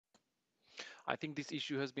I think this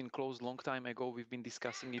issue has been closed long time ago. We've been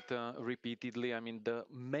discussing it repeatedly. I mean, the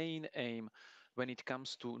main aim when it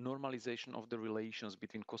comes to normalization of the relations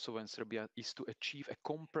between Kosovo and Serbia is to achieve a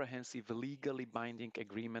comprehensive, legally binding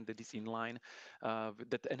agreement that is in line,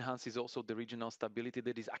 that enhances also the regional stability,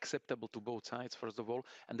 that is acceptable to both sides, first of all,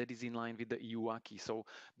 and that is in line with the EU acquis. So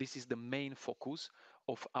this is the main focus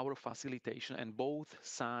of our facilitation, and both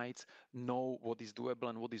sides know what is doable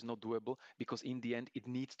and what is not doable, because in the end, it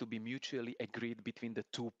needs to be mutually agreed between the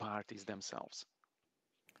two parties themselves.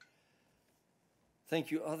 Thank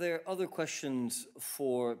you. Are there other questions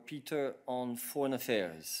for Peter on foreign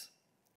affairs?